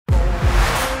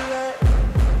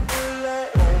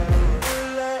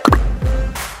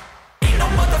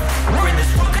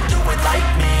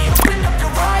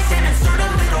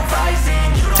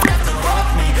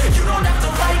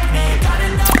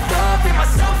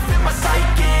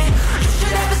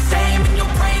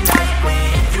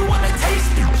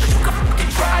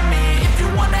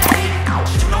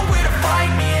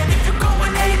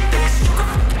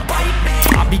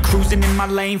my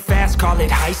lane fast, call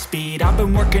it high speed. I've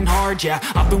been working hard, yeah,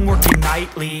 I've been working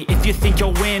nightly. If you think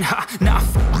you'll win, ha, nah,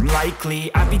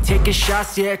 likely. I be taking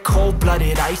shots, yeah,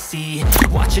 cold-blooded, icy.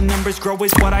 Watching numbers grow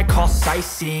is what I call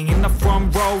sightseeing. In the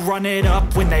front row, run it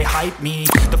up when they hype me.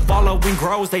 The following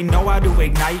grows, they know how to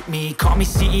ignite me. Call me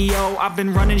CEO, I've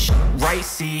been running right,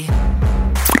 see.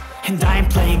 And I ain't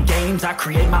playing games, I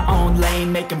create my own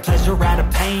lane, making pleasure out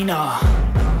of pain,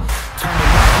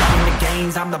 turning losses into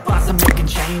gains, I'm the boss, I'm making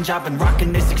change. I've been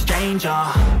rocking this exchange,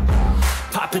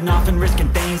 popping off and risking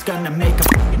things, gonna make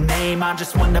a name. I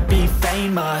just wanna be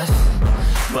famous,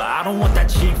 but I don't want that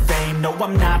cheap fame. No,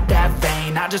 I'm not that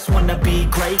vain, I just wanna be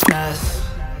greatness.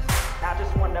 I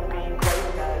just wanna be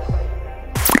greatness.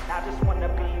 I just wanna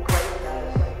be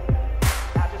greatness.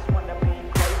 I just wanna be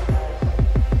greatness.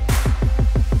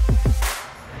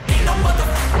 Ain't no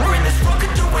motherfucker in this world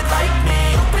could do it like me.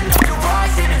 Open up your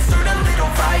eyes and insert a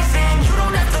little rising. You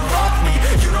don't have to love me,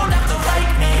 you don't have to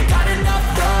like me. Got enough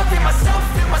love in myself,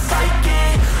 in my psyche.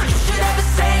 You should have the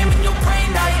same in your brain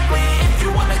nightly. If you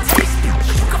wanna taste it,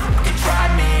 you can fucking try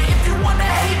me. If you wanna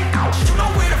hate it, you know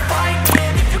where to find me.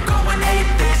 And if you go and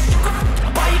hate this, you can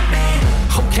fucking bite me.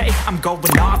 Okay, I'm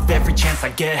going off every chance I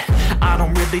get. I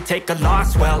don't really take a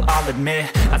loss, well, I'll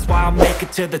admit. That's why I'll make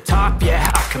it to the top, yeah,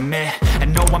 I commit.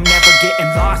 And no, I'm never getting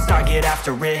lost, I get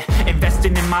after it.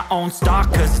 Investing in my own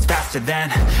stock, cause it's faster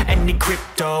than any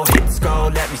crypto hits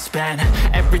go, let me spend.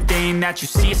 Everything that you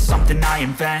see is something I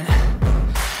invent,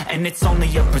 and it's only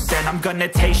a percent. I'm gonna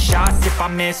take shots, if I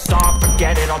miss, don't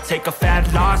forget it. I'll take a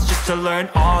fat loss just to learn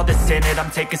all that's in it. I'm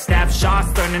taking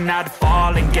snapshots, learning how to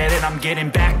fall and get it. I'm getting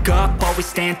back up, always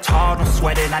stand tall, don't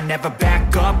sweat it. I never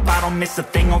back up, I don't miss a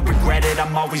thing or regret it.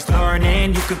 I'm always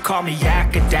learning, you could call me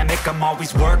academic. I'm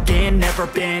always working, never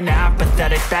been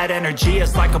apathetic. That energy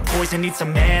is like a poison, needs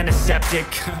some antiseptic.